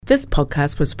This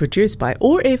podcast was produced by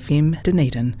OAR FM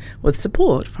Dunedin with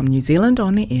support from New Zealand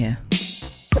On the Air.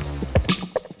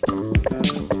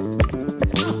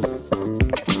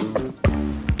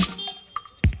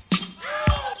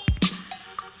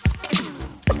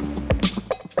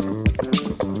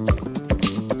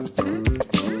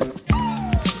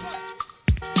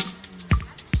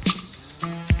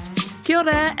 Kia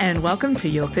ora and welcome to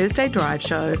your Thursday Drive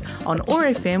Show on OAR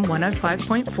FM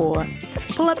 105.4.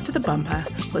 Pull up to the bumper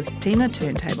with Tina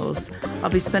turntables. I'll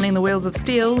be spinning the wheels of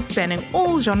steel, spanning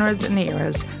all genres and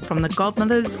eras, from the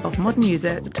godmothers of modern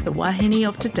music to the wahine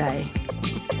of today.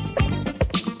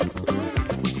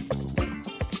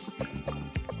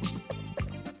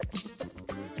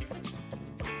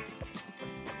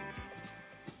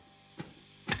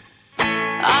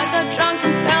 I got drunk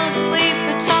and fell asleep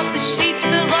atop the sheets,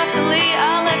 but luckily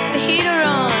I left the heater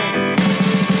on.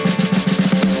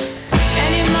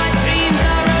 And in my dreams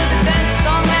I wrote the best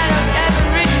song that I've ever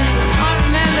written. Can't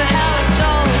remember how it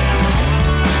goes.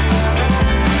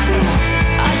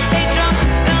 I stayed drunk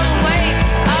and fell awake.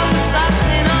 I was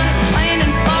cycling on a plane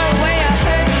and far away I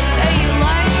heard you say you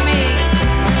liked me.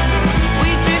 We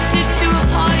drifted to a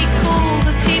party cool.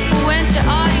 The people went to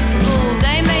arty school.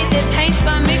 They made their paints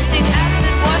by mixing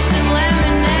acid wash and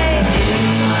lemonade.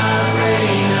 In my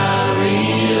brain I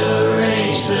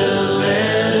rearrange the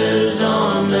letters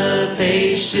on the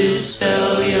page to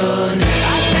spell your name.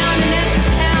 I found an extra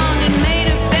pound and made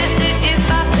a bet that if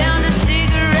I found a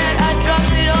cigarette I'd drop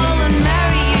it all and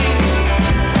marry you.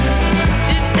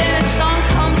 Just then a song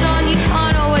comes on, you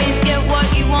can't always get what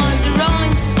you want. The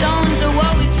Rolling Stones, or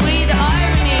woe is we, the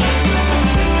irony.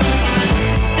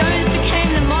 The Stones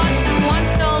became the moss and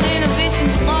once all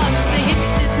inhibitions lost, the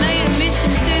hipsters made a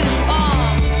mission to the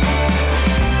farm.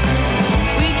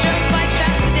 We drove by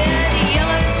tractor there, the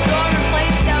yellow straw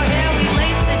replaced our hair. We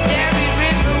laced the dairy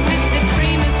river with the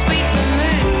cream of sweet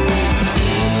vermouth.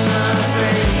 In my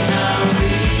brain I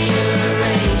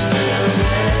rearrange the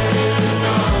letters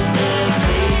on the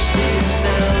page to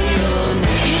spell your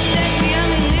name. You said we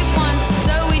only live once,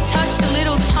 so we touched a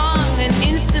little tongue, and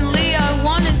instantly I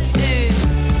wanted to.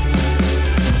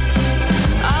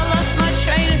 I lost my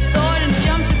train of thought and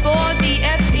jumped aboard the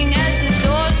effing as the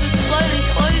doors were slowly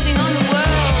closing on the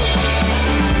world.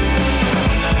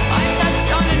 I touched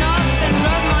on and off and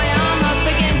rubbed my arm up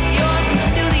against yours, and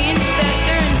still the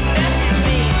inspector inspected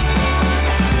me.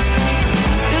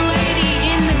 The lady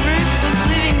in the roof was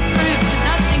living proof that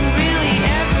nothing really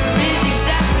ever is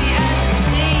exactly as it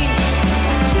seems.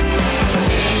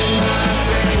 In my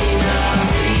brain I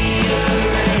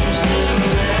rearrange the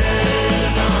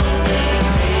letters on the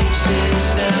page to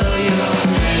spell your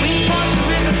name. We fought the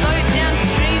riverboat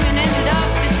downstream and ended up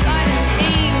beside a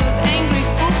team of angry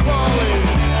footballers.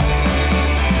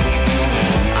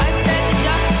 I fed the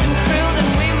ducks some krill and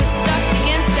we were sucked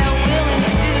against our will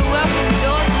into the welcome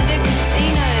doors of the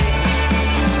casino.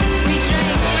 We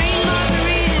drank green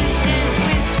margaritas, danced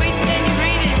with sweet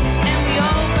senoritas, and we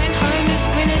all went home as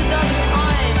winners of a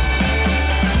kind.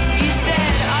 You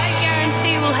said, I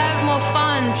guarantee we'll have more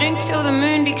fun. Drink till the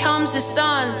moon becomes the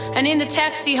sun. And in the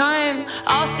taxi home,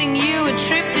 I'll sing you a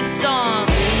Triffid song.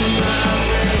 In my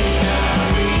brain I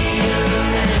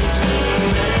rearrange the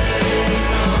letters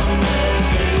on the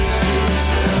page to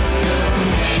spell your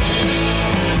name.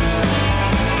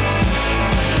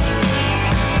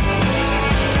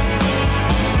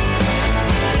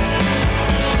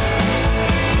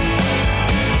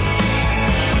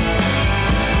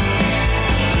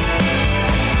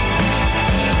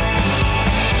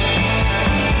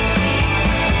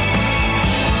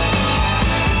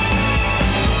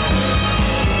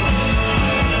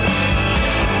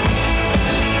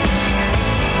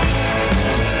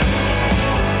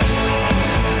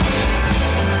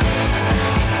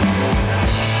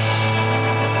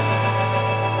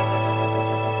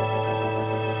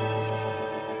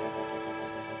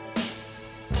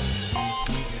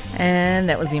 And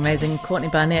that was the amazing Courtney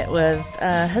Barnett with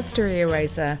History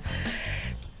Eraser.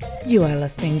 You are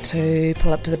listening to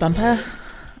Pull Up to the Bumper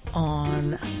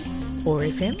on OAR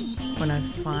FM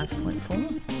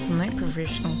 105.4. Isn't that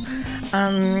professional?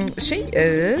 She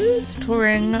is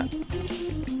touring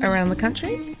around the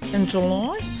country in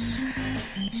July.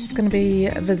 She's going to be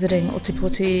visiting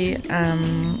Otipoti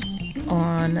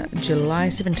on July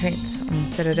 17th on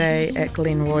Saturday at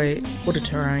Glenroy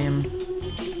Auditorium.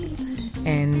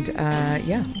 And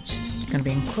she's going to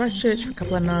be in Christchurch for a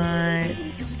couple of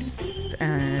nights,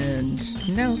 and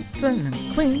Nelson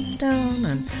and Queenstown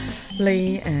and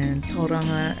Lee and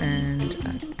Tauranga and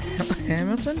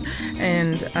Hamilton,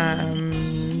 and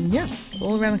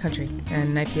all around the country,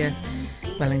 and Napier,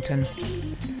 Wellington.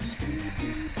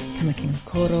 Tamaki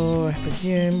Koro, I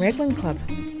presume. Raglan Club.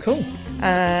 Cool.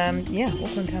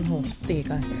 Auckland Town Hall. There you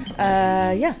go.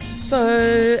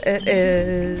 So it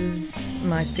is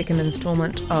my second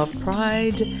instalment of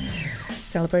Pride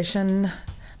celebration,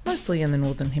 mostly in the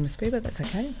Northern Hemisphere, but that's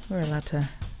okay. We're allowed to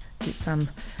get some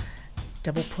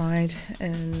double Pride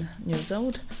in New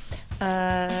Zealand.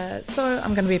 So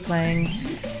I'm going to be playing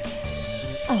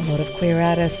a lot of queer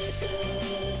artists,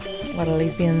 a lot of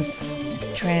lesbians,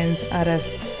 trans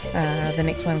artists. The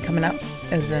next one coming up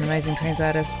is an amazing trans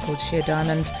artist called Sheer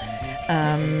Diamond,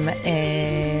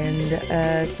 and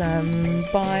some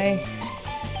bi,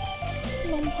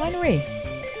 non-binary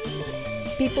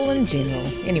people in general.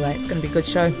 Anyway, it's going to be a good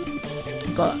show.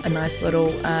 I've got a nice little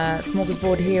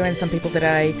smorgasbord here, and some people that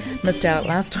I missed out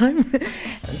last time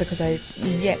because I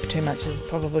yap too much is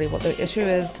probably what the issue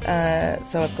is.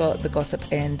 So I've got the Gossip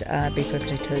and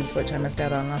B52s, which I missed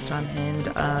out on last time, and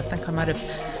I think I might have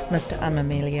missed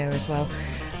Amelia as well.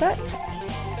 But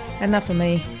enough of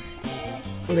me.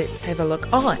 Let's have a look.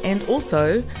 Oh, and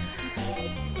also,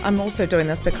 I'm also doing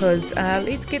this because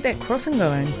let's get that crossing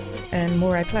going in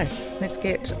Moray Place. Let's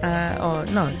get,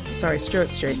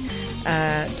 Stuart Street.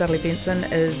 Dudley Benson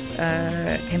is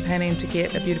campaigning to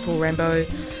get a beautiful rainbow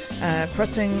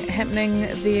crossing happening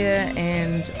there,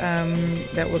 and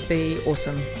that would be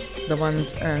awesome. The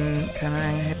ones in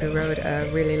Kanaranga Happy Road are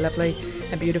really lovely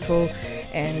and beautiful,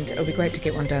 and it'll be great to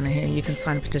get one down here. You can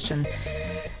sign a petition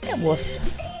at Woof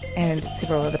and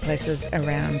several other places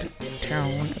around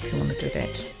town if you want to do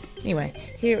that. Anyway,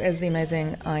 here is the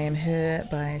amazing I Am Her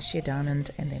by Sheer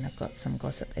Diamond, and then I've got some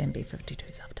Gossip and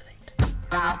B52s after that.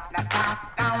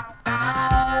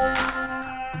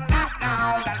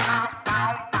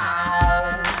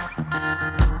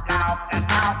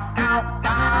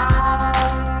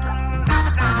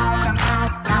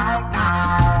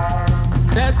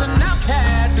 There's an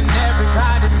outcast in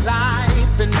everybody's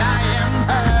life, and I am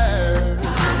her.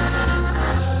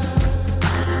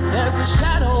 There's a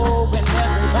shadow in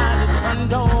everybody's front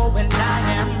door, and I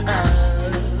am her.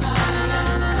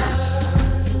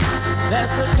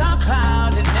 There's a dark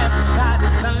cloud in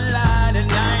everybody's sunlight,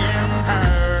 and I am her.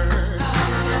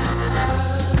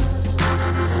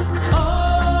 Oh,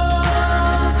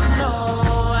 no,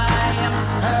 I am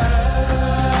her.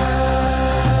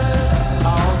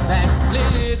 All that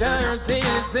glitters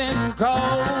isn't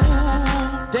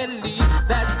gold, at least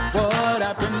that's what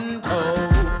I've been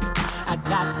told. I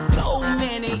got so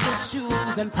many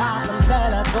issues and problems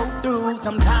that I go through,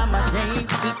 sometimes I can't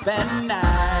sleep at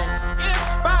night.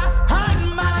 If I hide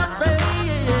my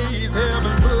face,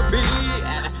 heaven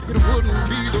forbid, it wouldn't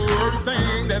be the worst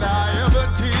thing that I ever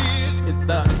did. It's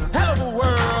a hell of a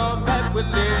world that we're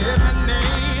living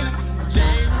in.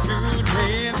 James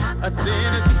 2:10, a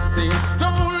sin is a sin.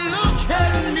 Don't look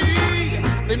at me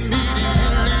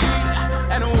immediately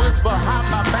and whisper behind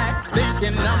my back,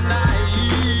 thinking I'm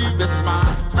naive. That's my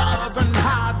southern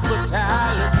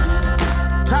hospitality.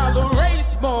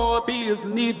 Tolerates more abuse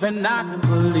than even I can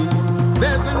believe.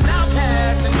 There's an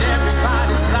outcast in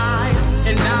everybody's life,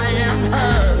 and I am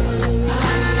her.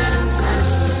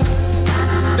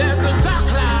 There's a dark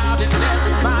cloud in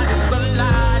everybody's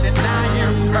sunlight, and I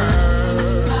am her.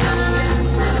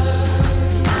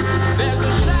 There's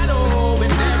a shadow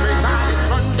in everybody's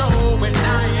front door, and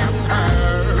I am her.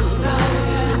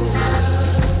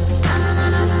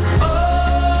 Oh,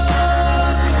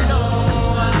 you know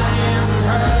I am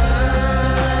her.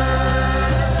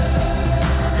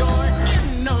 Your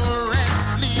ignorance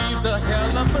leaves a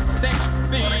hell of a stench.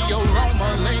 The aroma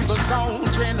lingers on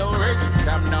generations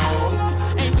I've known.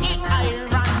 Ain't it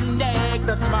ironic?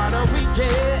 The smarter we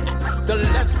get, the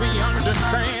less we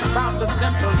understand about the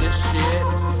simplest shit.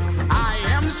 I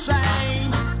am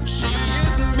ashamed, she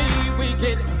is me. We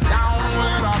get down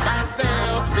with our bad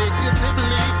selves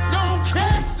figuratively. Don't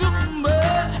care too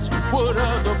much what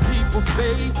other people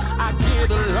say. I get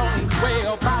along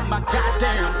swell by my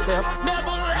goddamn self.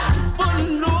 Never ask for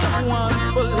no one's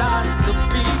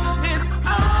philosophy. It's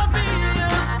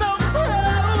obvious I'm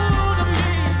proud of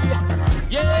me. Yeah,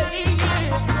 yeah.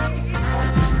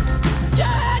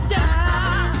 Yeah, yeah.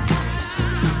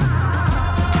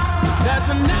 There's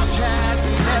an outcast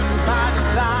in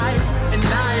everybody's life, and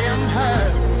I am her.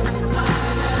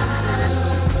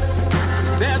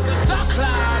 There's a dark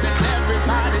cloud in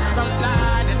everybody's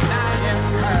sunlight, and I am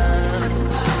her.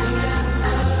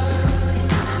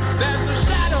 There's a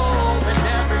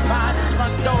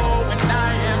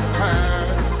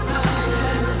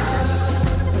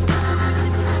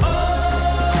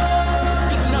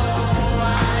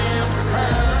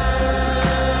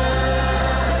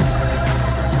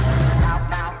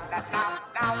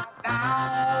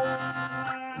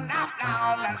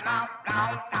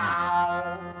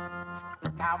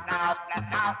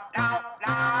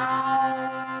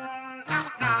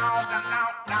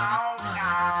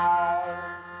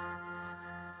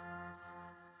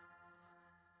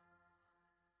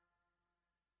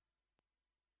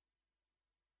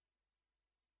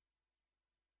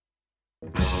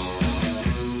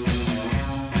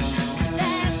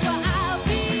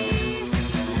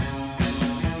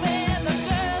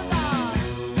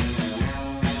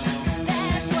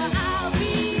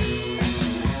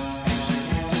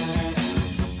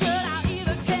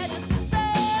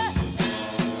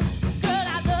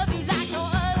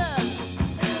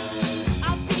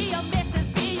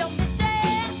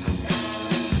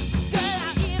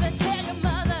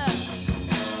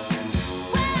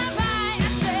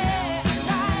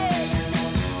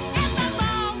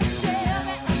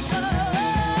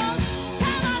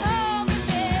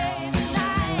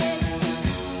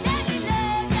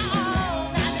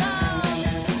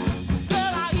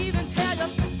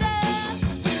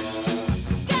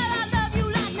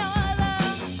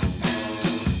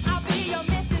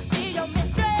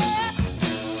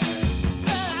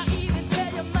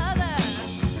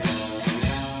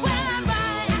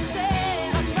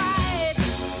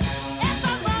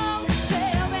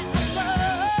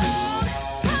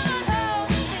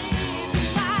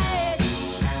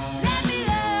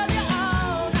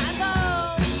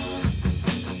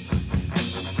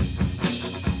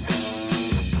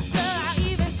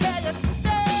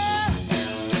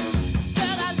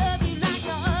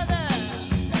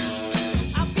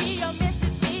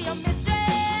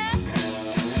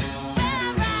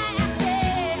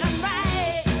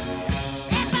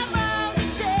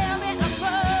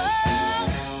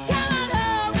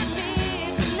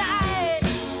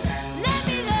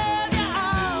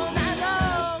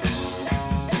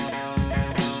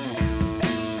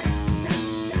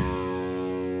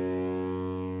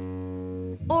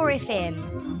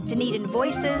FM, Dunedin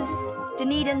Voices,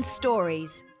 Dunedin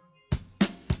Stories.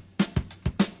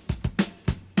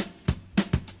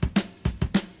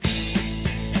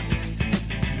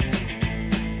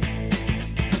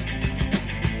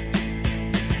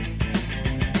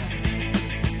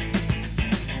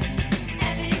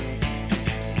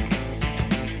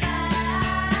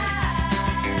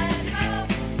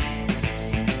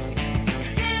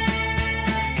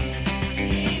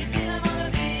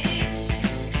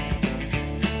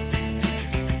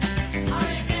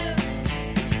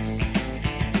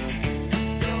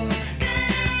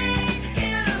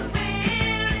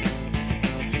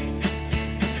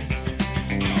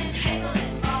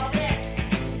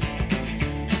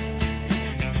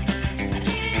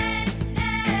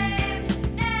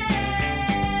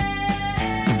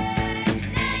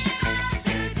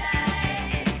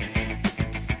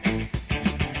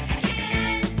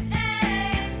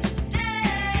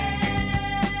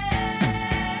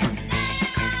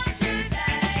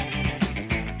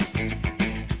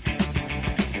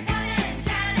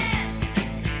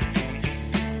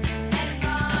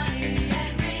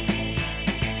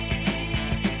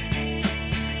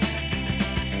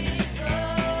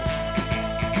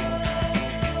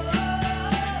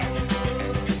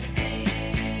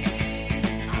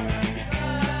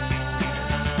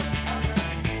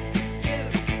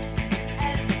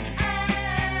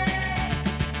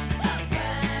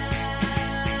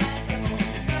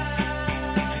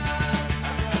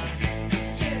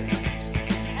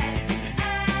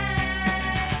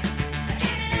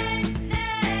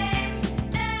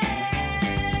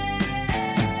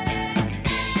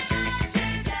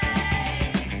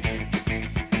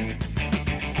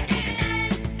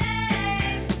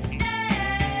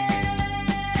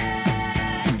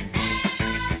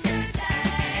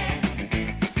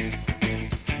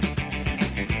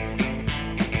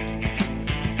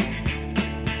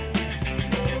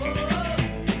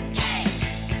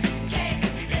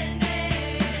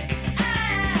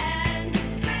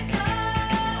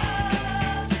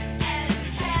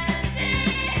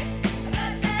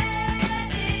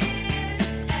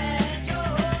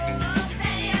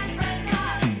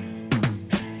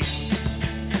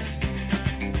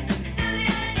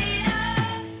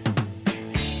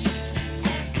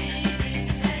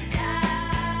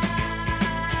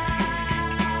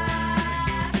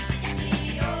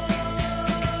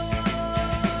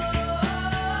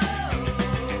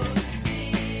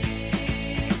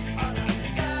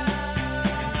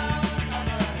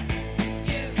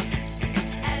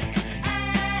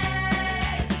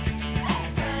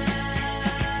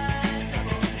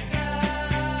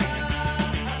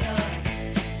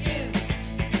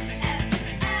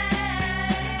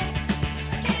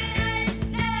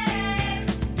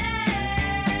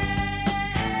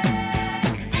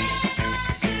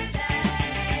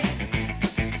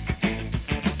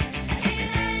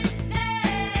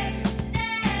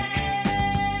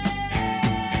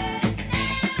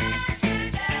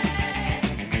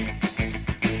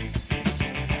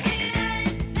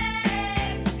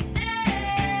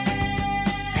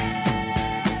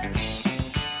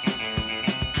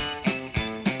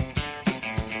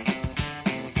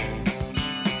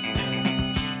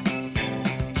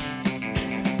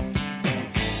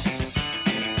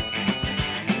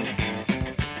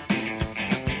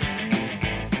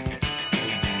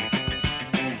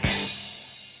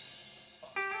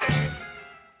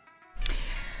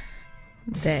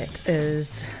 That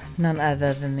is none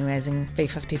other than the amazing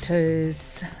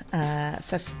B-52's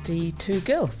 52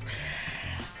 Girls.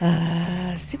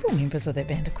 Several members of that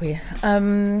band are queer.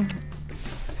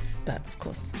 But of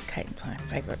course, Kate is my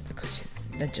favourite because she's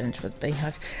a ginger with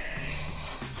beehive.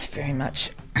 I very much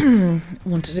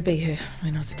wanted to be her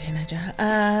when I was a teenager.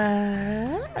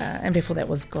 And before that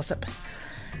was Gossip,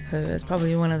 who is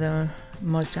probably one of the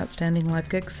most outstanding live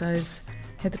gigs I've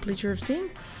had the pleasure of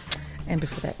seeing. And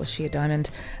before that was Sheer Diamond.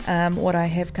 What I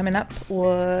have coming up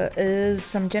is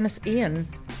some Janice Ian,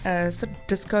 a sort of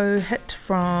disco hit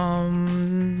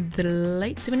from the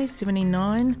late 70s,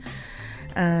 79.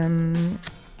 And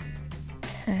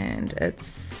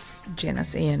it's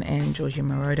Janice Ian and Giorgio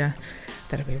Moroder.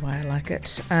 That'll be why I like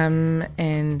it.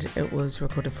 And it was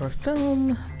recorded for a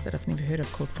film that I've never heard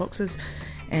of called Foxes.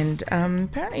 And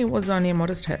apparently it was only a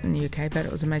modest hit in the UK, but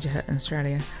it was a major hit in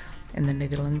Australia and the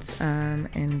Netherlands,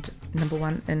 and number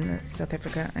one in South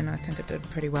Africa. And I think it did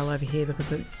pretty well over here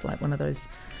because it's like one of those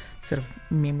sort of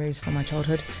memories from my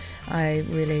childhood. I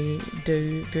really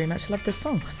do very much love this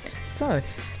song. So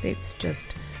let's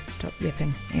just stop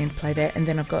yapping and play that, and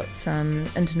then I've got some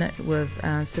internet with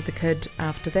Sid the Kid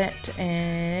after that,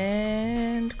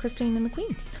 and Christine and the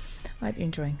Queens. I hope you're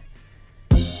enjoying.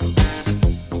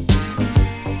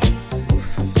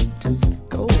 Just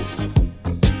go.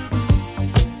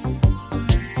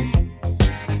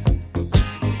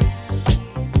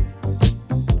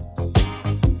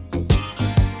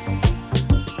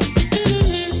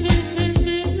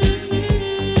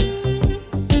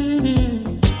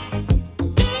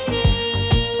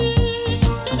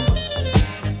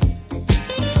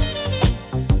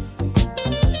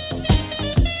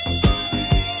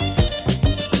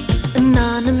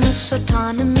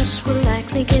 Autonomous will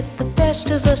likely get the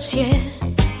best of us yet.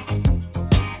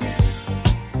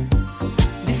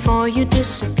 Before you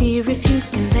disappear, if you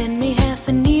can lend me half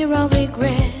an ear, I'll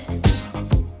regret.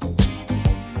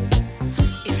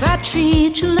 If I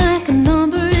treat you like a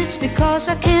number, it's because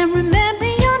I can't remember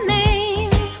your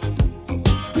name.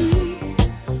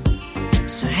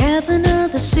 So have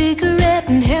another cigarette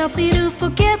and help me to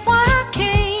forget why I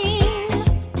came.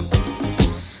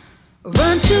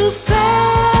 Run too fast,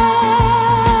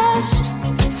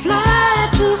 fly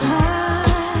too high.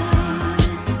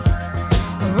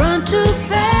 Run too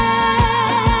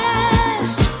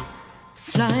fast,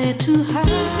 fly too high.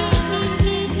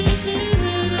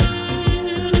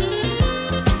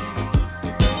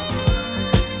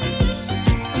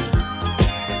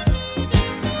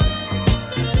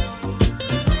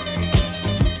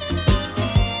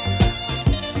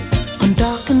 On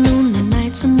dark and lonely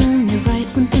nights, I'm only right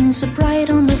when things are bright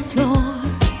on the floor.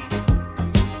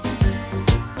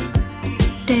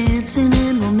 Dancing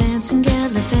and romancing,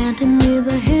 gallivanting with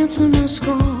a handsomer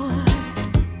score.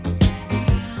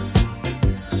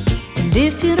 And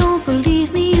if you don't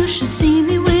believe me, you should see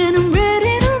me when I'm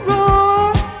ready to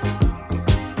roar.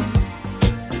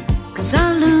 'Cause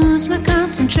I lose my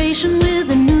concentration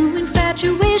with a new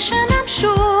infatuation, I'm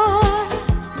sure.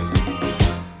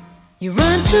 You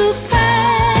run too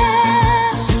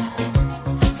fast,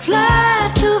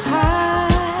 fly too high.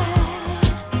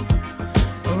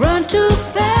 Run too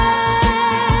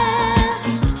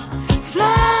fast,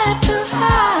 fly too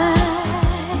high.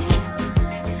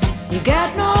 You got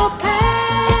no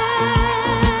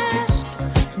past,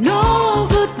 no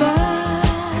goodbye.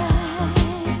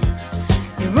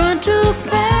 You run too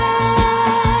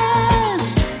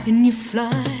fast and you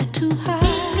fly too high.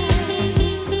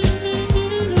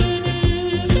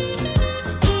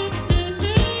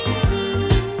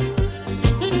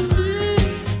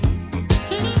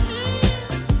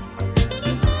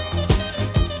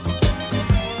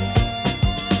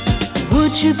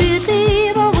 Would you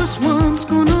believe I was once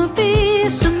gonna be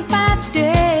somebody?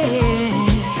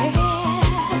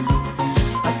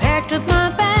 I packed up my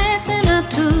bags and I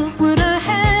took what I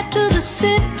had to the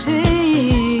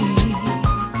city.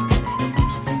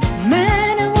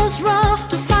 Man, it was rough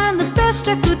to find the best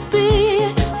I could be,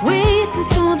 waiting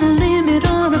for the limit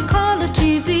on a color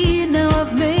TV. Now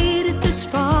I've made it this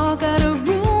far, got a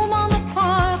room on the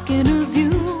park and a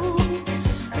view,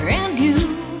 and you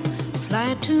fly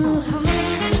too high.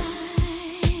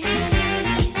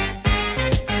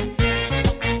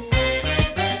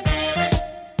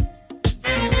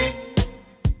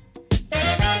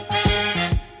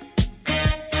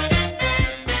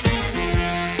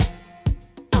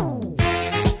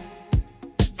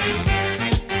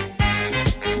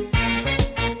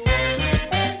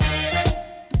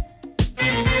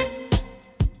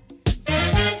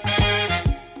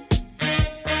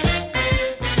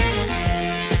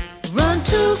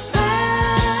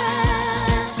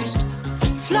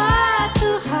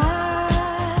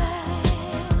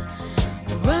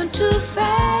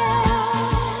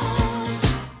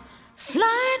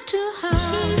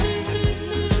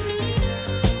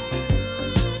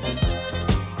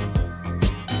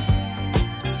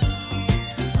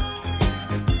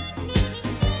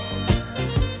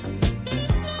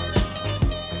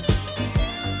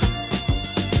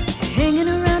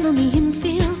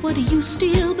 do you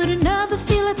steal but another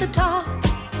feel at the top?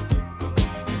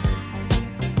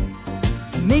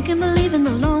 Making believe in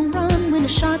the long run when a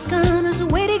shotgun is a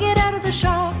way to get out of the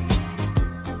shop.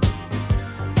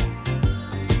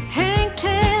 Hang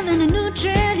tail in a new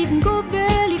jail, you can go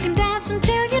bail, you can dance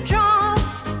until you drop.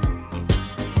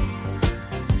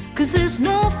 'Cause there's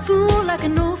no fool like a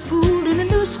no food in a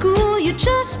new school, you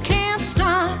just can't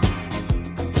stop.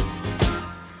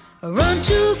 Run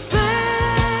too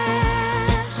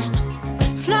fast,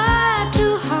 fly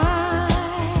too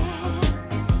high.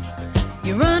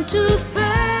 You run too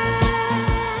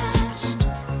fast,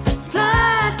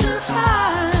 fly too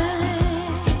high.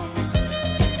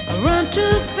 Run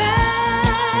too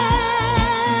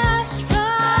fast,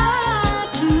 fly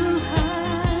too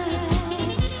high.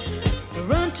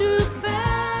 Run too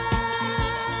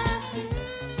fast,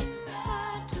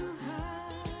 fly too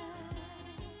high.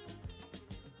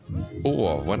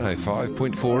 Or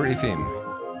 105.4 FM.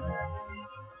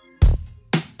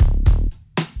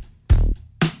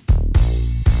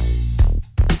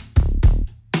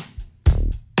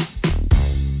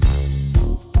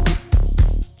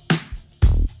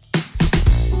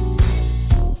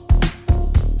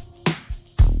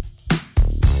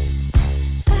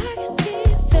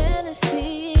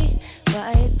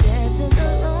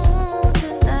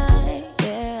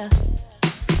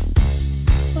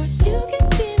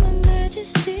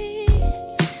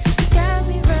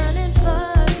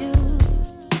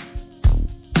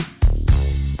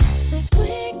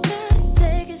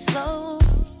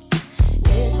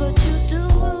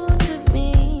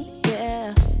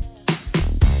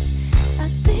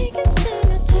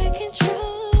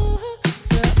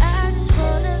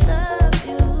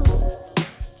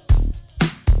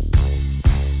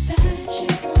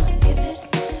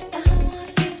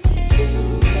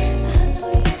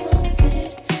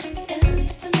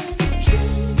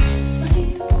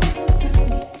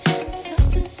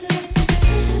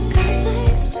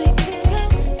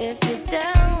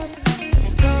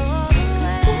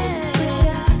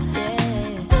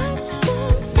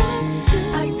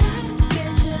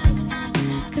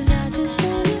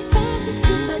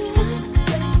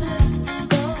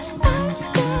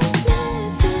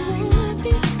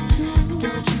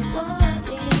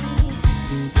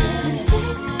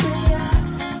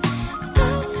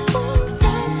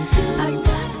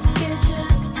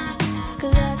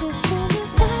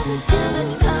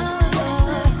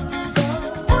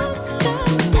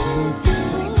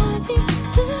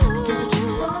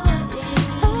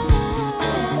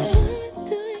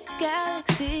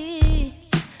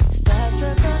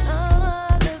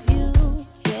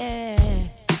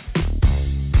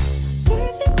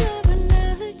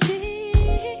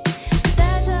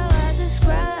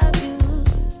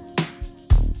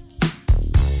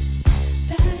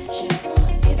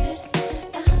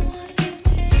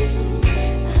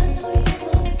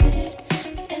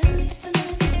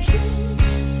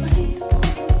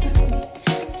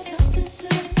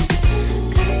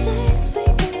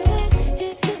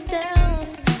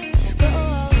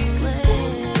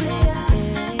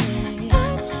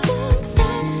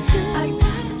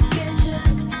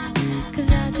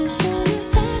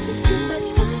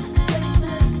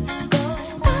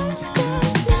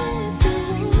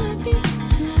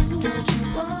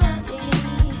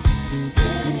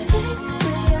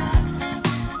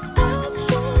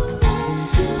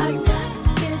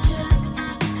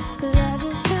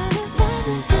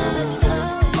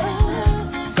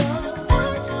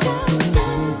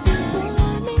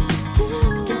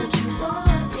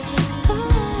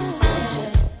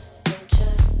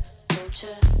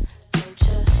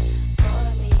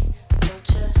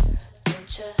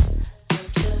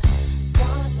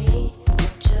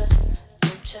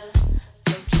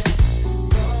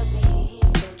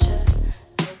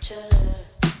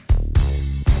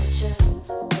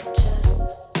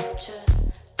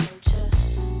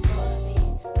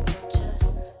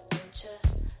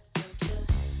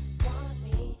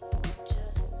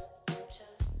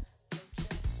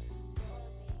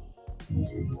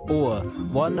 Or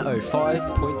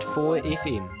 105.4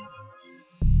 FM.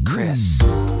 Chris.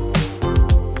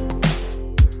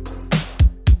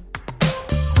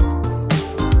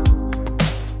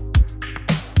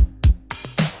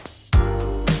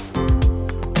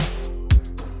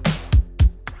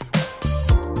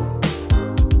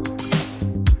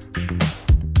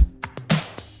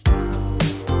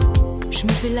 Je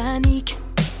me fais la nique,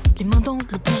 les mains dans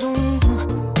le blouson.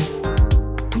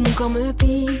 Tout mon corps me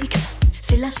pique,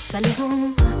 c'est la salaison.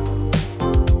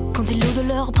 Quand ils l'eau de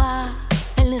leurs bras,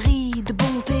 elle rit de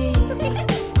bonté.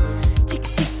 Tic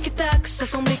tic tac, ça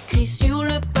semble écrit sur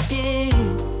le papier.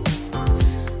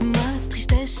 Ma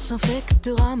tristesse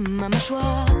désinfectera ma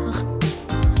mâchoire.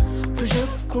 Plus je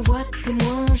convoite et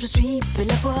moins je suis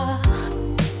belle à voir.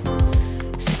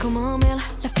 C'est comme un merle,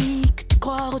 la fille que tu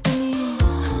crois retenir.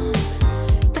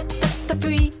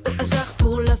 T'appuies au hasard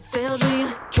pour la faire jouir.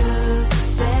 Que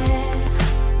faire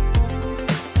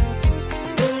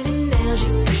de l'énergie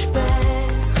que je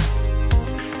perds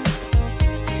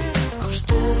quand je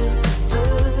te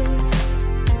veux?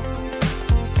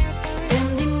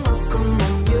 Dis-moi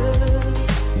comment mieux.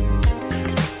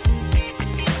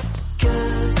 Que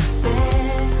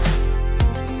faire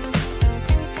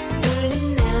de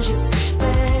l'énergie que je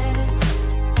perds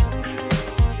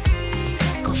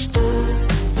quand je te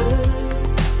veux?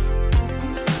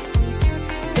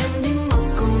 Dis-moi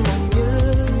comment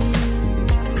mieux.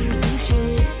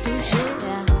 Toucher, toucher.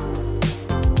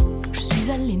 Je suis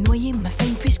allée noyer ma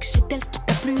femme puisque c'est elle qui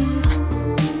t'a plu.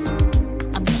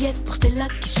 Un billet pour Stella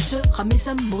qui sucera mes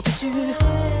amours déçus.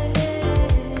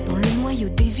 Dans le noyau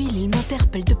des villes, ils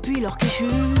m'interpellent depuis leur que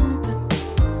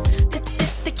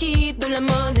t'es qui de la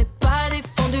monnaie pas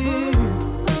défendue.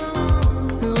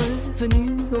 Revenu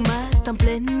au matin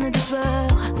pleine de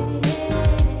sueur,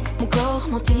 mon corps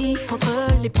menti entre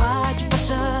les bras du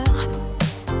passeur.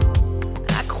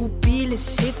 Accroupi,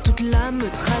 laissé toute l'âme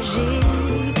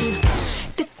tragique.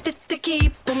 T'es qui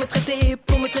pour me traiter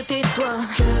toi?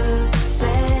 Que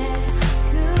faire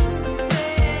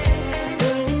de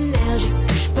l'énergie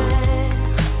que je perds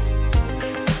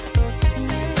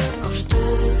quand je te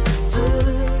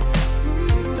veux?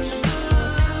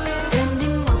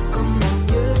 Dis-moi comment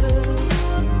mieux.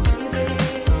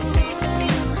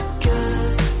 Que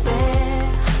faire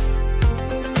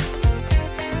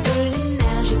de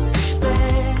l'énergie que je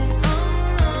perds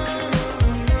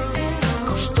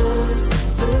quand je te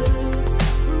veux?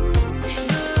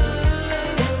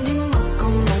 Dis-moi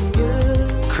comment mieux.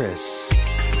 Chris,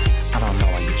 I don't know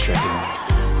why you're tripping.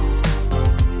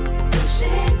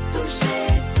 Toucher, toucher,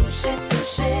 toucher,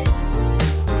 toucher.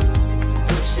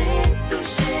 Toucher,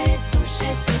 toucher,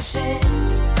 toucher, toucher.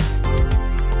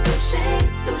 Toucher,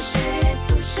 toucher,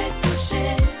 toucher,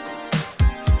 toucher.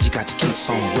 You got to keep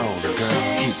on rolling, girl.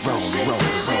 Keep rolling,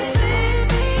 rolling, rolling.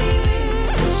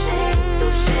 Toucher,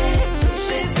 toucher,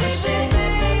 toucher, toucher.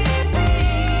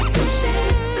 Toucher,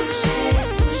 toucher,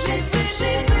 toucher,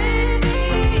 toucher.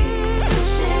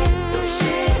 Toucher,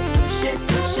 toucher, toucher,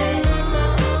 toucher.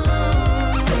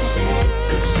 Toucher,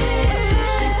 toucher,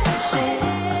 toucher, toucher.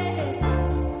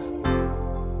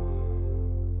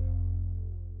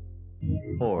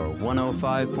 Or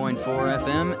 105.4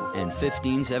 FM and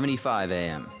 1575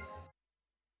 AM.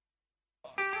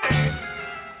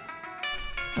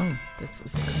 Oh, this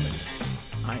is kind of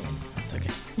iron. It's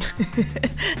okay.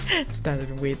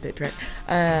 Started weird, that track.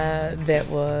 That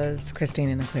was Christine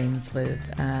and the Queens with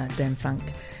Dan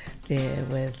Funk there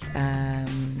with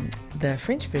the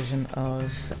French version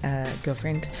of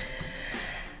Girlfriend,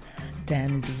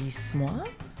 Dandis-moi,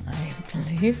 I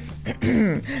believe.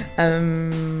 I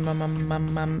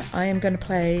am going to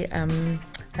play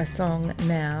a song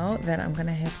now that I'm going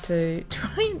to have to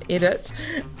try and edit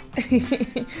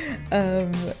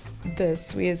the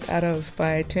swears out of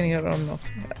by turning it on and off.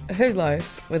 Who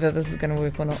knows whether this is going to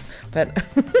work or not, but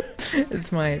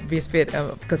it's my best bet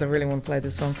because I really want to play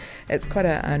this song. It's quite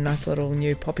a nice little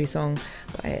new poppy song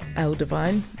by Elle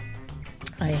Devine.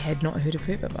 I had not heard of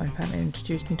her, but my partner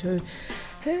introduced me to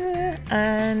her,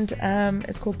 and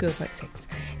it's called Girls Like Sex.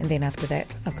 And then after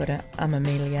that I've got I'm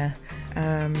Amelia.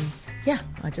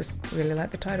 I just really like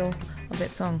the title of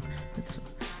that song. It's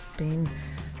been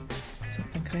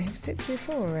something I have said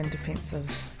before in defense of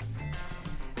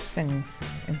things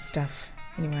and stuff.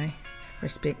 Anyway,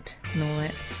 respect and all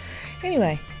that.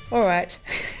 Anyway, alright.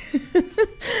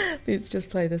 Let's just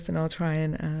play this and I'll try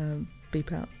and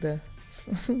beep out the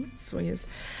swears.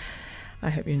 I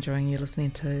hope you're enjoying. You're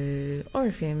listening to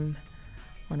ORFM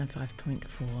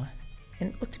 105.4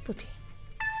 in Ōtepoti.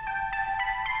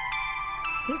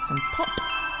 Here's some pop.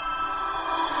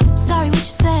 Sorry, what you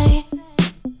say?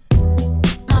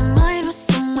 My mind was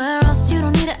somewhere else. You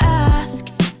don't need to ask.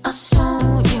 I'll show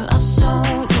you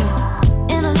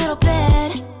in a little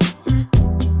bit.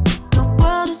 The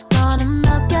world is gonna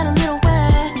melt, get a little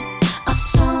wet. I'll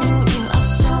show you.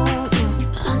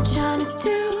 I'm trying to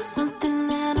do something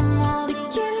animal to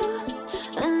you,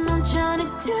 and I'm trying to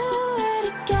do it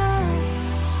again.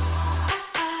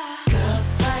 Girls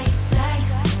like sex.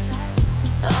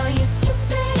 Are you stupid?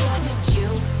 Did you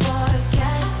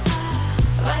forget?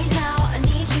 Right now I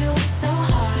need you so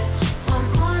hard. Want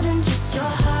more than just your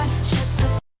heart. Shut the f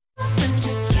up and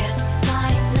just kiss my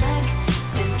neck,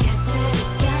 then kiss it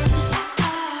again.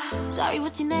 Sorry,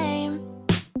 what's your name?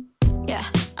 Yeah,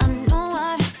 I know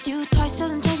I've asked you twice,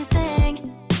 doesn't change a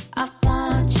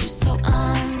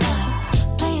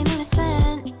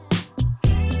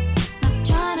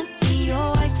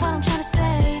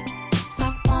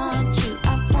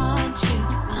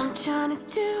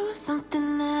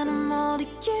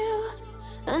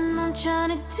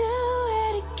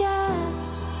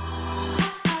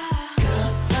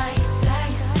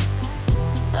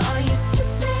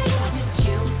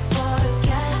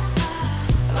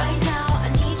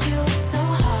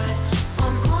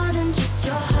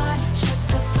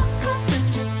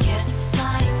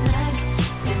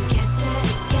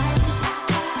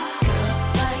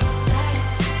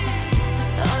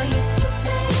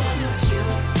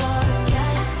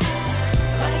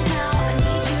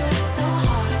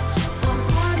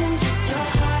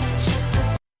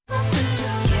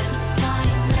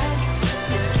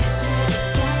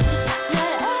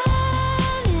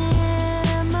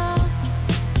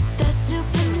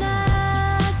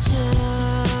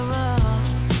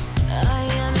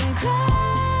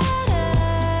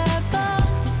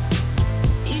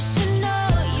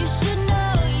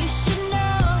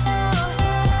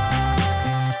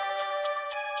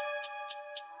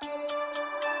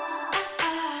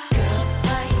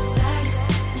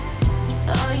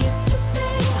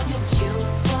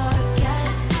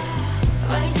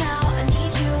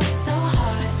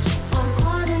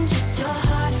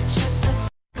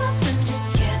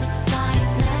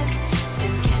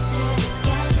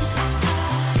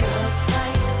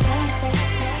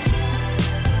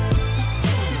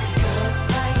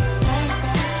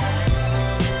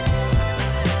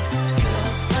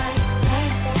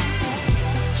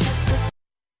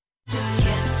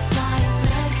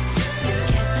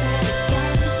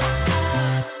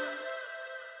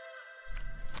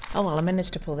Oh, well, I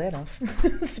managed to pull that off,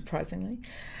 surprisingly.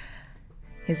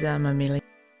 Here's Mamili.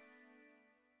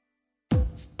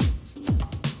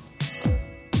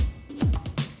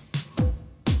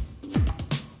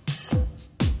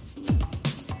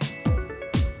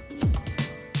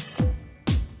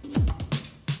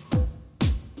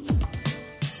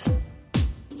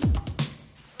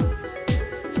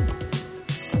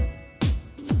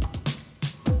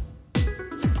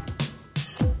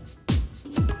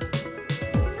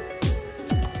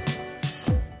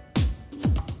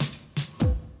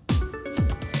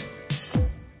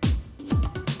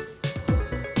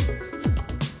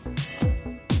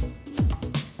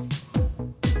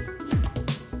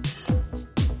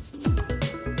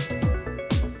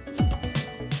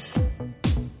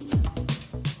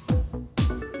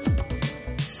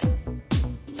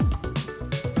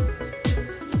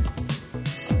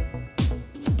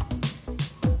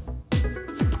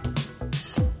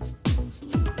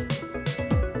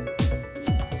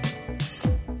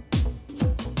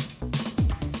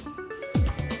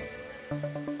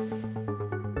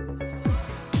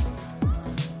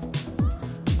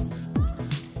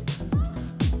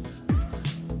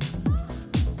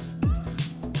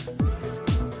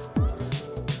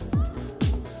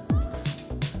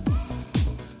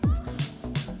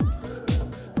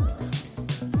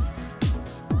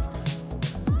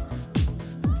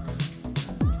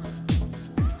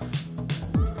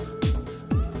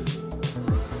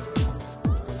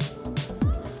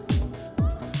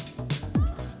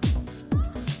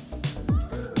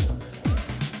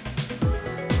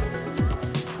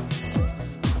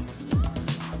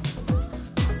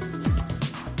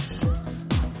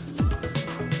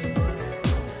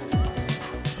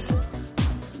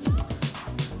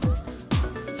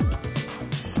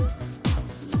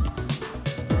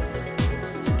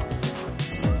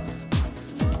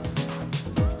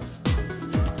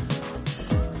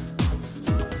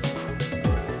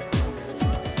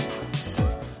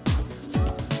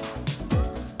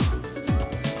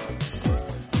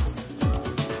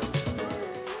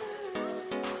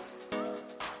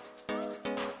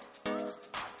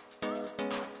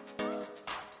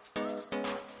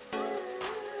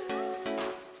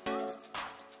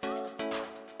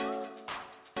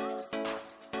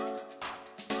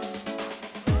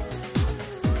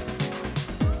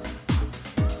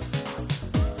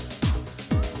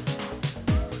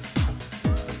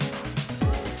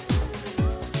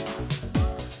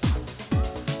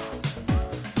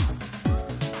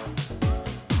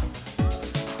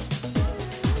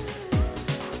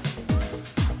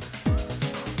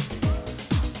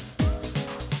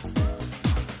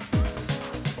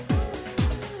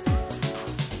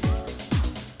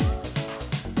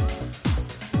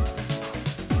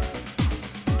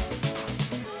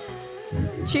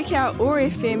 Check out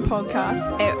ORFM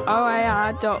podcast at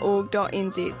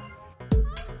oar.org.nz.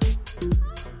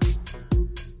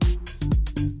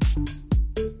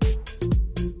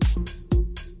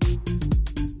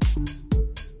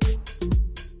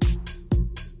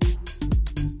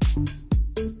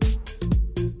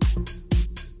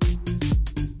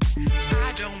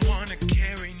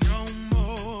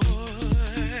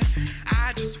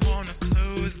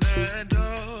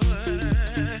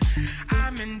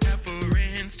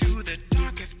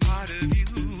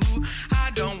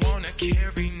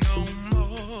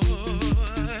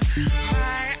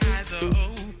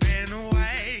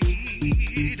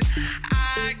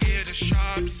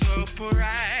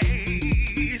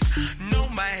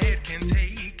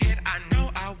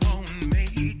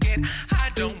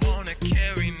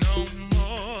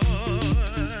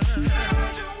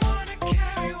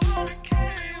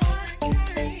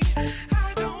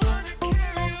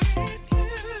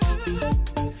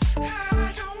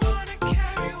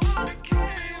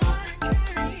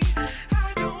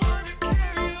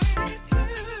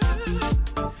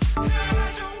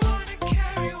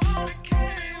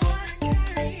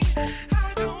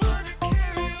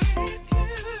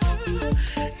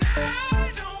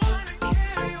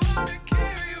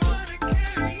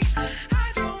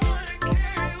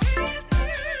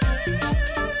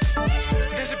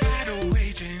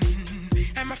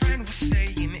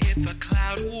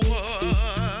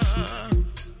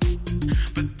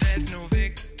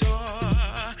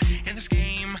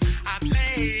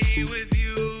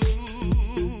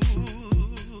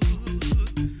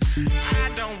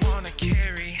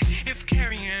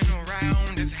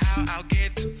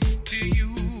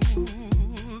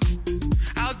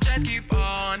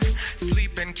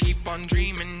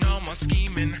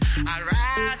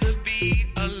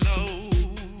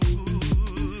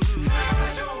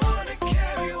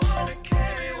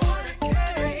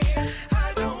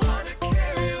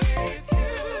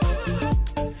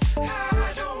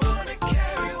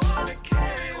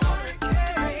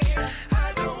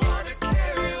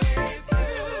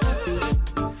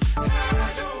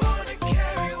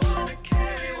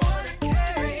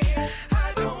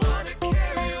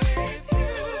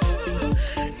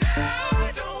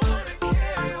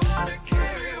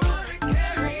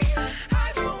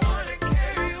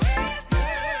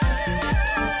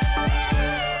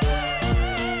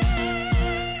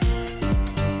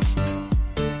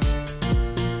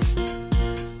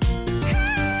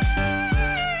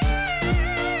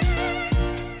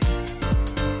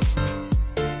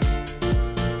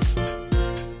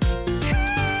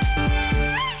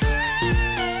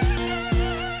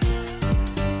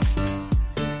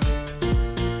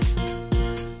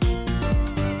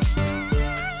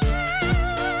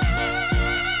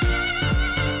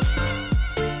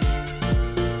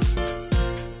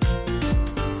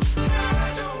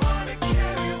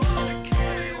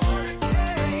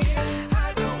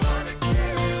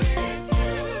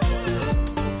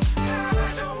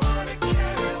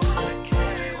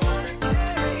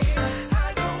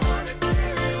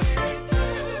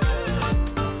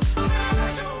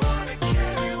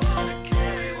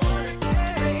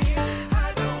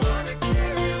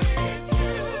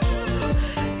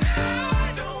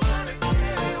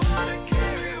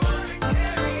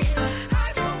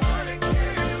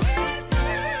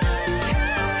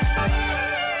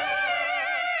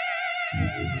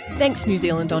 Thanks, New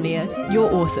Zealand On Air.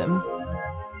 You're awesome.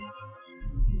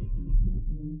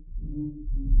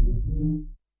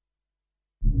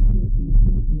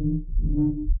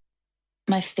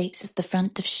 My face is the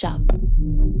front of shop.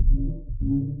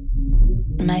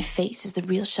 My face is the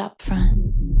real shop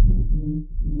front.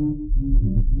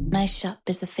 My shop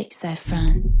is the face I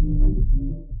front.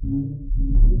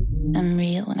 I'm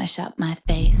real when I shop my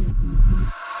face.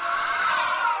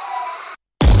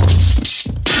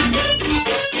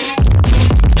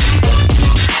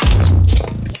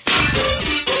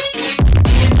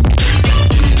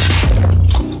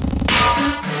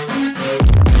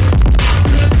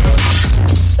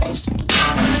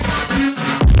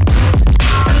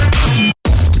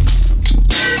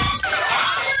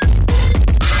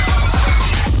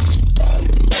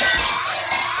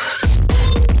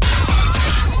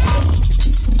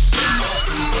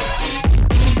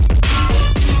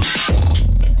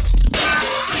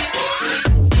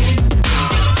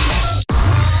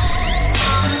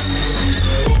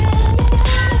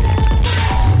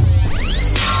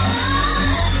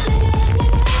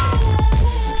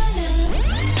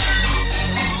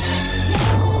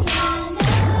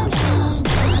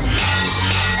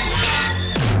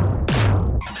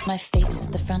 My face is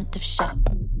the front of shop.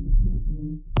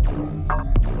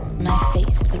 My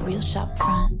face is the real shop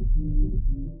front.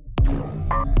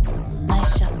 My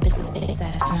shop is the face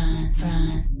I front.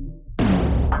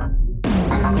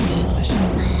 I'm real when I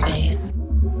shop my face.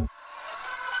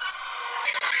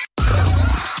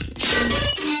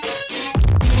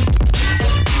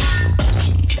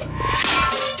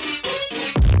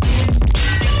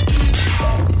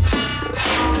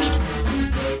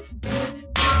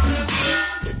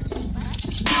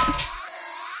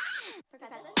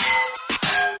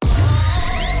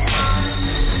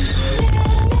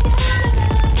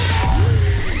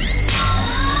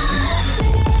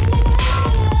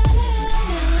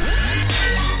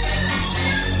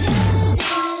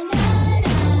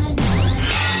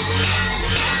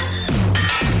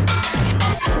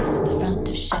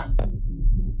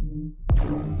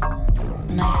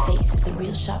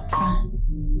 Shop front.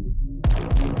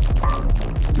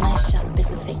 My shop is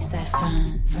the face I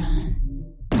front.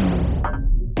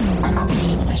 I'm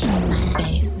real when I shop my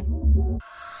face.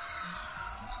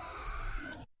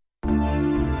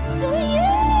 So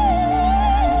you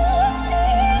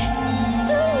see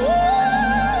the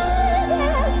one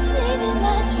that I've seen in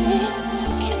my dreams.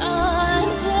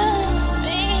 Can't touch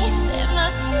me, set my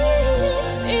spirit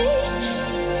free.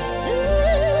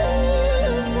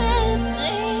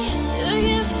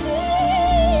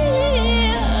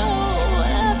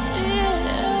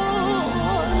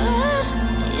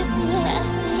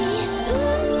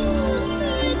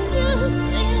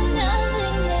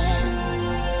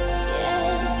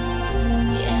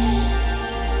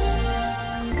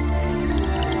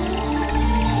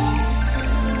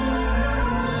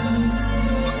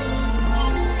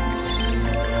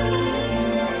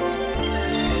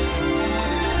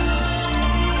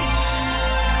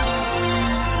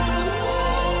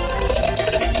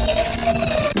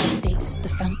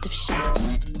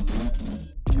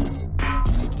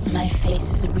 My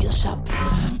face is the real shop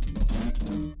front.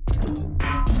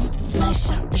 My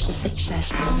shop is the face I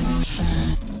front.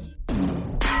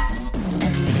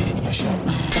 I'm real when I shop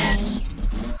my face.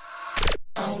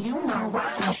 Oh, you know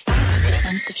what? My face is the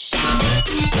front of shop.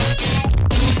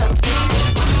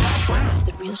 My face is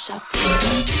the real shop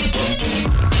front.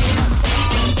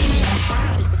 My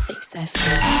shop is the face I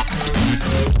front.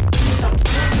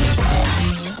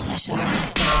 I'm real when I shop my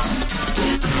face.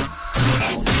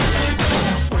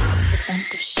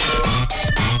 Front of shop.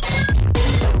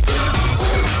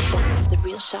 My face is the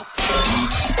real shop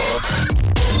front.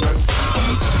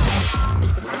 My shop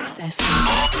is the face I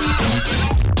front.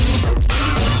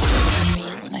 I'm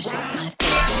real when I shop my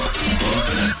face.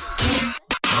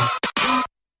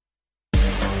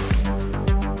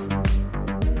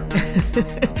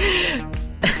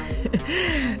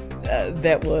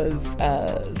 That was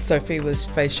Sophie was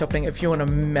face shopping. If you want to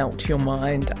melt your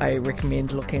mind, I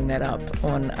recommend looking that up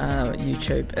on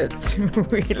YouTube. It's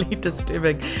really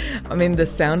disturbing. I mean, the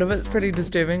sound of it's pretty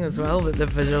disturbing as well, but the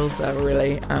visuals are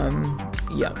really,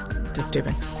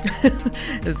 disturbing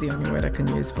is the only word I can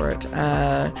use for it.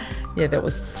 That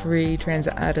was 3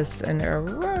 transit artists in a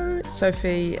row.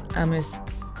 Sophie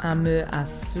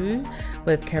Amu-Asu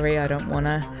with Carrie I Don't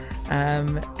Wanna,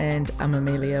 and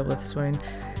Amelia with Swoon.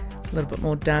 A little bit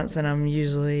more dance than I'm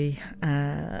usually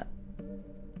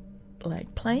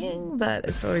playing, but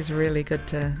it's always really good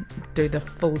to do the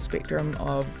full spectrum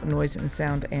of noise and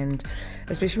sound, and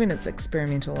especially when it's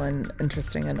experimental and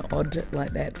interesting and odd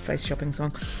like that face shopping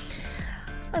song.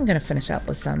 I'm going to finish up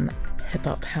with some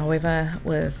hip-hop, however,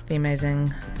 with the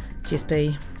amazing Jess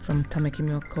B from Tamaki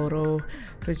Mokoro,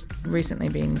 who's recently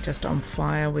been just on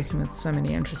fire, working with so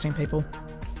many interesting people.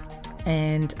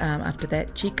 And after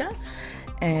that, Chica,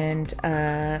 and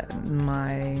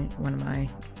one of my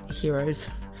heroes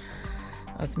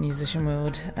of the musician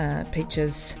world,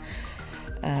 Peaches,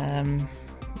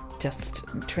 just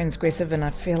transgressive, and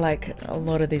I feel like a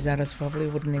lot of these artists probably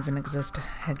wouldn't even exist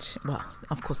had she, well,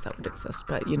 of course they would exist,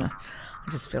 but you know,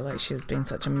 I just feel like she's been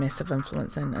such a massive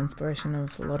influence and inspiration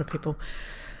of a lot of people.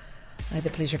 I had the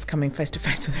pleasure of coming face to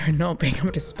face with her and not being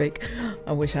able to speak.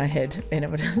 I wish I had been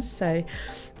able to say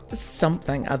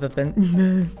something other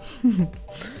than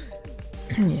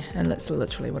yeah, and that's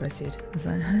literally what I said.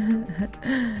 So,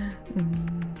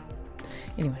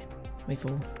 anyway, we've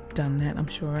all done that, I'm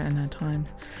sure, in our time.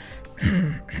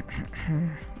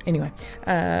 Anyway,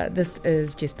 this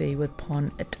is Jess B with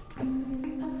Pon It.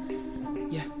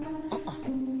 Yeah.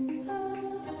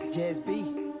 Jess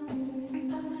B.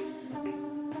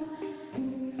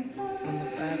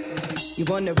 You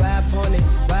wanna ride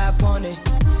on it.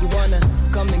 You wanna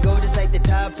come and go just like the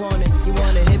top on it. You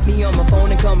wanna hit me on my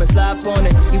phone and come and slap on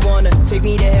it. You wanna take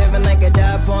me to heaven like I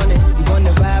dive on it. You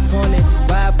wanna ride on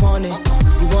it.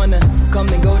 You wanna come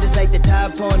and go just like the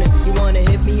top on it. You wanna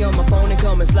hit me on my phone and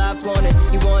come and slap on it.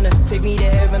 You wanna take me to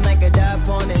heaven like I dive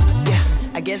on it. Yeah.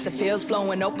 I guess the feel's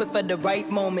flowing, open for the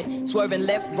right moment. Swerving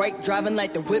left, right, driving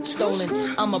like the whip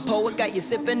stolen. I'm a poet, got you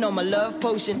sipping on my love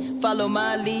potion. Follow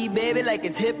my lead, baby, like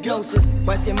it's hypnosis.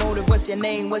 What's your motive, what's your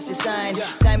name, what's your sign?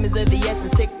 Time is of the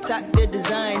essence, tick-tock, the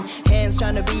design. Hands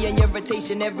trying to be in your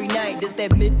rotation every night. This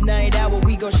that midnight hour,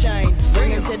 we gon' shine.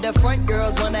 Bring them to the front,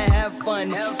 girls wanna have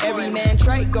fun. Every man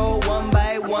try, go one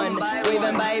by one.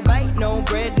 Waving bye-bye, no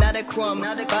bread, not a crumb.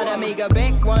 Gotta make a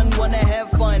bank run, wanna have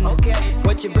fun.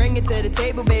 What you bringing to the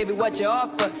table, baby, what you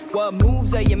offer? What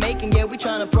moves are you making? Yeah, we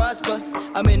tryna prosper.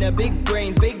 I'm in a big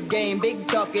brains, big game, big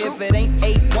talker. If it ain't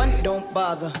 8-1, don't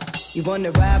bother. You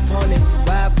wanna ride on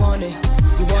it.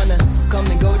 You wanna come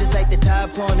and go just like the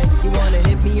top on it. You wanna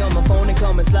hit me on my phone and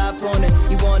come and slap on it.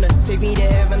 You wanna take me to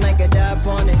heaven like I dive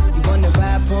on it. You wanna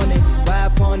ride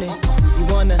on it. You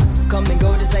wanna come and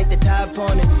go just like the top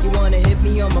on it. You wanna hit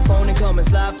me on my phone and come and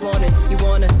slap on it. You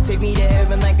wanna take me to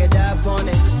heaven like I dive on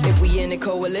it. If we in a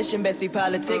coalition, best be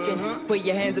politicking. Put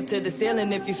your hands up to the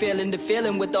ceiling if you feeling the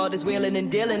feeling. With all this wheeling and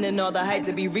dealing and all the height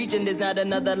to be reaching, there's not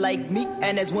another like me,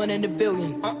 and that's 1 in a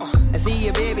billion. I see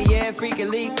you, baby, yeah,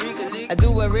 freakily. I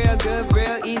do it real good,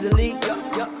 real easily.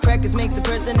 Practice makes a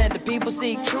person that the people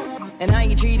seek. And how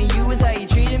you treating you is how you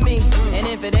treating me. And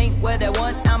if it ain't what I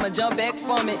want, I'ma jump back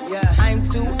from it. I'm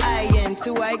too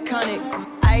too iconic.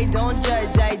 I don't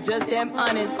judge, I just am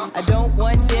honest. I don't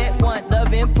want that, want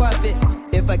love and profit.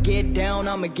 If I get down,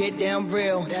 I'ma get down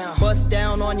real. Bust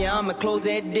down on ya, I'ma close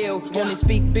that deal. Only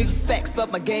speak big facts,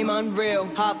 but my game unreal.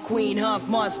 Half queen, half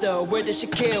monster, where does she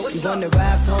kill? You wanna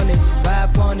ride on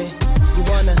it. You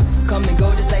wanna come and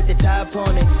go just like the top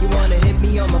on it. You wanna hit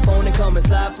me on my phone and come and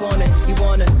slap on it. You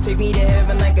wanna take me to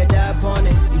heaven like I dive on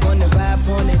it. You wanna ride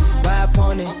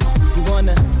on it. You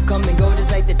wanna come and go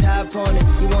just like the top on it.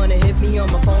 You wanna hit me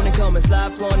on my phone and come and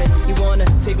slap on it. You wanna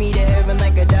take me to heaven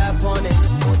like I dive on it.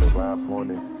 You wanna ride on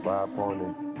it.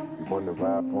 You wanna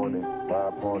ride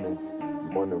on it. You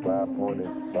wanna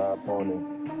ride on it.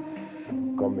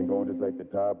 Come and go just like the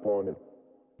top on it.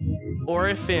 OAR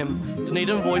FM,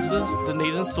 Dunedin Voices,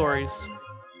 Dunedin Stories.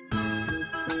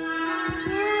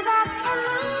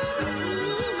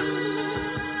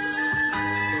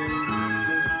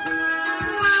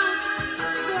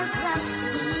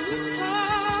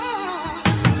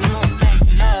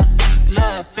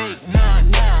 Love, fake, nah.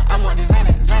 I want this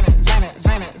Xanax.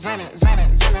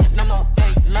 No more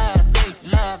fake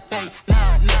love, fake,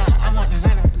 nah. I want this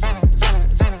Xanax.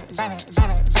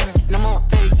 No more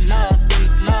fake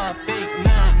love, fake,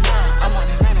 nah. I want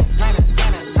this Xanax.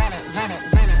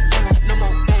 No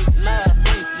more fake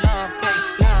love, fake,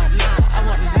 nah. I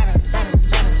want this Xanax.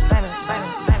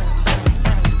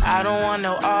 I don't want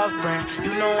no off-brand.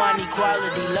 You know I need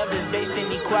quality. Love is based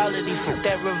in equality. Fuck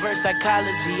that reverse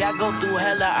psychology. I go through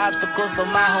hella obstacles, so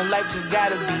my home life just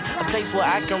gotta be a place where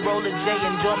I can roll a J,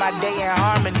 enjoy my day in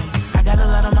harmony. I got a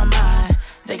lot on my mind.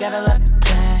 They got a lot of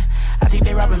plan. I think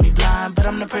they robbing me blind, but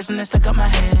I'm the person that stuck up my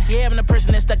head. Yeah, I'm the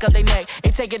person that stuck up their neck.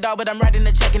 They take it all, but I'm writing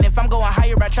the check. And if I'm going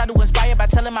higher, I try to inspire by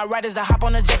telling my writers to hop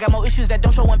on the jack. Got more issues that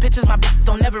don't show in pictures, my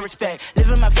don't never respect.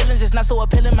 Living my feelings, it's not so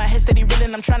appealing. My head steady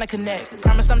reeling, I'm trying to connect.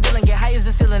 Promise I'm dealing, get high as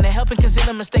the ceiling, and helping conceal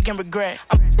a mistake and regret.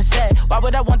 I'm sad. Why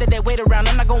would I want that they wait around?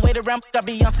 I'm not gonna wait around, I'll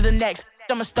be on to the next.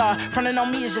 I'm a star. Frontin'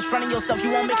 on me is just frontin' yourself,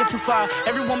 you won't make it too far.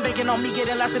 Everyone banking on me,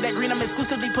 getting lots of that green, I'm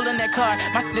exclusively pulling that card.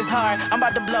 My shit is hard, I'm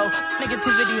about to blow.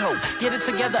 Negativity, ho, get it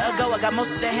together, a go. I got more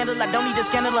to handle, I don't need a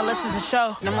scandal unless it's a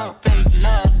show. No more fake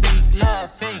love,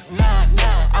 nah,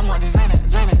 nah. I want designer,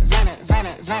 designer, designer,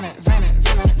 designer, designer, designer,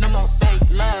 designer. No more fake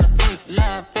love,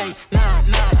 nah,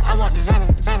 nah. I want designer,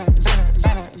 designer, designer,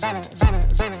 designer, designer, designer,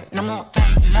 designer. No more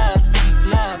fake love,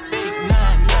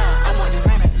 nah, nah. I want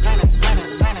designer, designer, designer,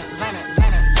 designer, designer,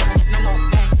 designer, designer. No more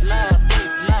fake love,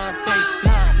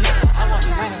 nah, nah. I want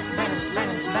designer, designer,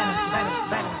 designer, designer, designer,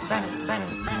 designer, designer, designer.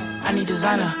 I need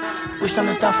designer. Wish on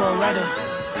the star for a writer.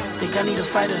 Think I need a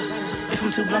fighter. If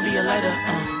I'm too blunt, be a lighter.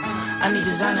 I need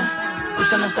designer.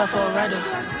 Wish on the star for a writer.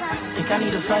 Think I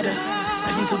need a fighter.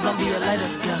 If I'm too blunt, be a lighter.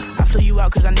 Yeah. I flew you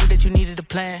out cause I knew that you needed a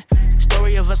plan.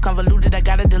 Story of us convoluted, I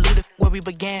gotta dilute it where we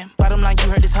began. Bottom line, you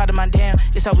heard this harder, my damn.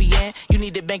 It's how we end. You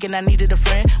needed bank and I needed a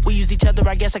friend. We used each other,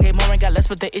 I guess I gave more and got less,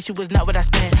 but the issue was not what I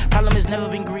spent. Problem has never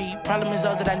been greed. Problem is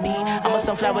all that I need. I'm a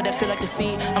sunflower that feel like a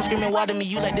seed. I'm screaming water me,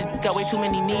 you like this got way too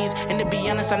many needs. And to be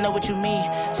honest, I know what you mean.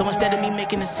 So instead of me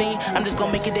making a scene, I'm just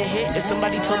gonna make it a hit. If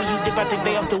somebody told me you dip, I think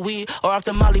they off the weed or off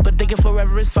the molly, but thinking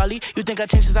forever is folly. You think I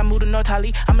changed since I moved to North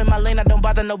Holly? I'm in my lane, I don't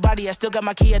bother nobody. I still got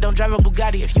my key, I don't drive a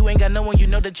Bugatti. If you ain't got no one, you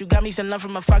know that you got me. Send love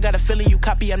from afar, got a feeling you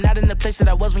copy. I'm not in the place that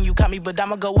I was when you caught me, but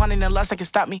I'ma go on and the lost, I can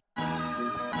stop me.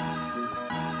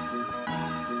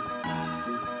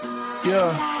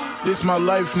 Yeah, this my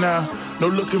life now. No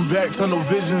looking back, tunnel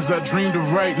visions I dreamed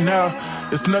of right now.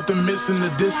 It's nothing missing the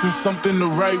distance, something to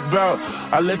write about.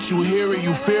 I let you hear it,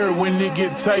 you fear it when it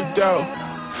get typed out.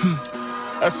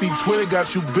 I see Twitter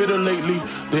got you bitter lately.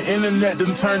 The internet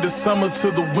done turned the summer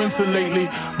to the winter lately.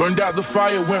 Burned out the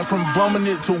fire, went from bumming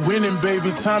it to winning,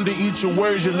 baby. Time to eat your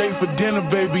words, you're late for dinner,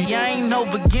 baby. Yeah, I ain't no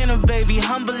beginner, baby.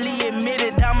 Humbly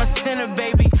admitted I'm a sinner,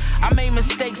 baby. I made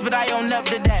mistakes, but I own up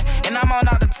to that. And I'm on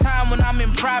all the time when I'm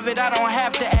in private, I don't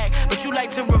have to act. But you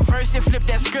like to reverse it, flip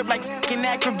that script like fucking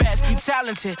acrobats. You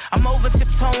talented, I'm over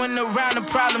tiptoeing around the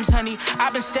problems, honey.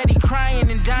 I've been steady crying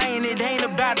and dying, it ain't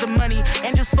about the money.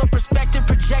 And just for perspective,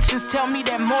 projections tell me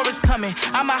that more is coming.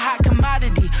 I'm a hot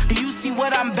commodity. Do you see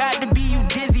what I'm about to be? You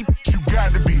dizzy. You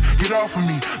got to be. Get off of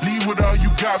me. Leave with all you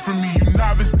got from me. You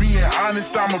novice being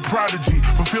honest, I'm a prodigy.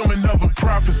 Fulfillment of a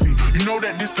prophecy. You know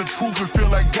that this the truth and feel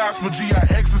like gospel. G, I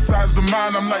exercise the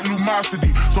mind, I'm like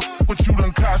lumosity. So what you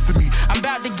done cost to me. I'm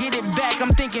about to get it back,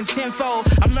 I'm thinking tenfold.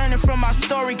 I'm learning from my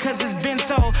story cause it's been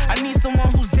told. I need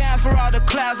someone who's down for all the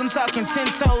clouds. I'm talking 10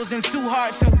 toes and 2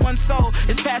 hearts and 1 soul.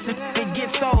 It's passive, it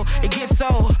gets so.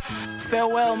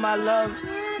 Farewell, my love.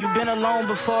 You've been alone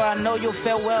before, I know you'll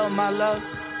farewell, my love.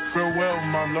 Farewell,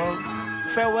 my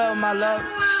love. Farewell, my love.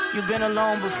 You've been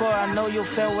alone before, I know you'll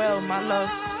farewell, my love.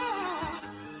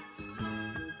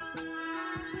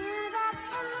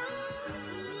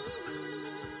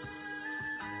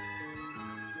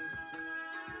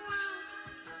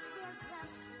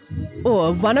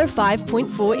 Or 105.4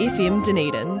 FM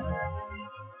Dunedin.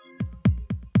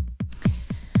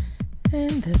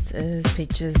 And this is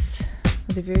Peaches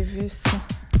with the very first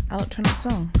electronic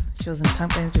song. She was in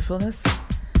punk bands before this.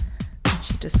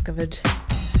 She discovered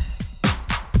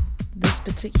this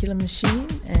particular machine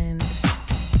and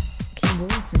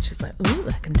keyboards, and she's like, ooh,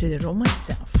 I can do that all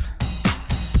myself.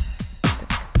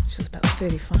 She was about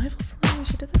 35 or something when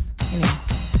she did this. Anyway,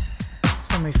 it's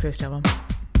from her first album.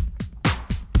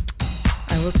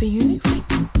 I will see you next week.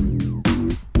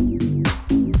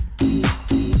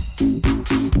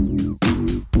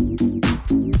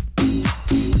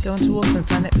 Go on to walk and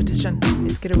sign that petition.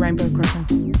 Let's get a rainbow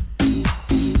crossing.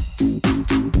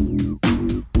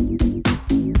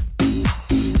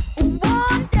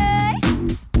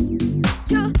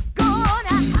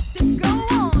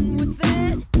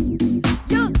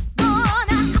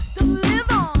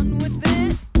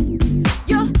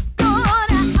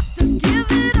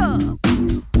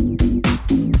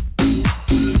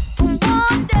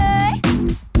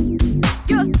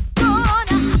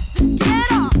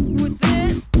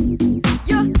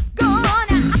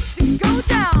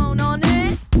 Down.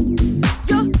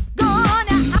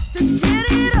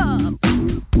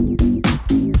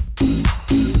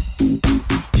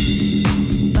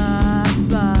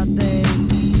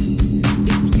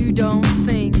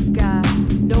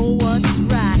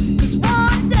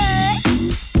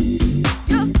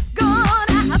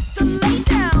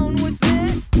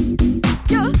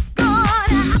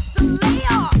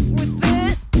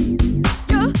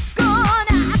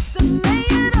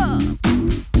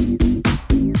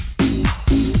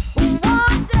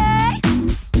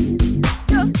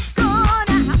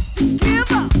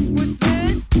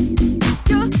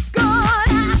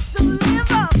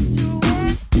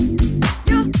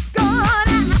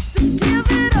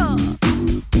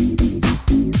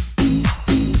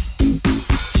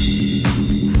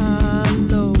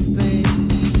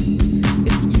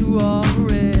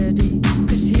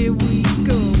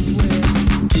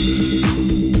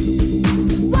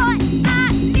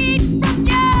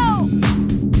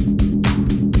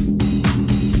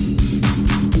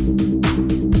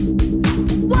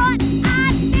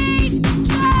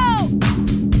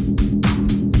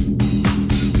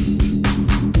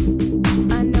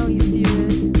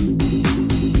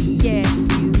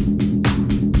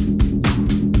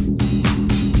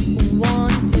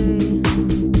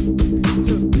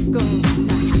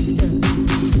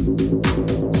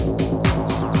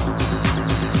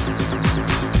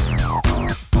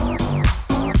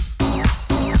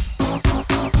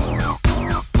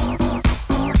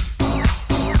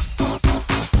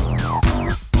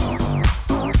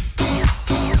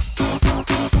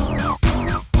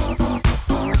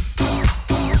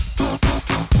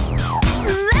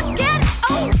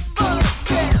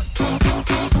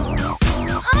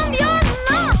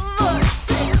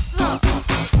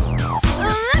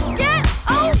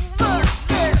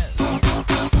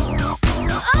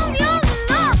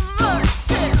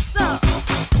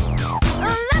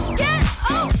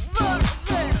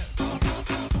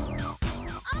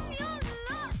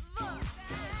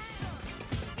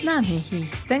 Nāmihi.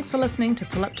 Thanks for listening to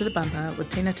Pull Up to the Bumper with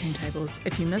Tina Turntables.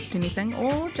 If you missed anything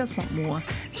or just want more,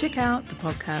 check out the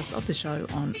podcast of the show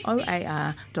on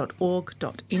oar.org.nz.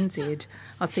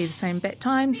 I'll see you the same bat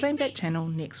time, same bat channel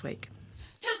next week.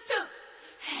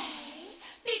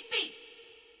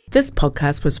 This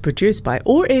podcast was produced by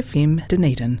OAR FM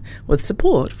Dunedin with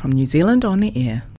support from New Zealand On the Air.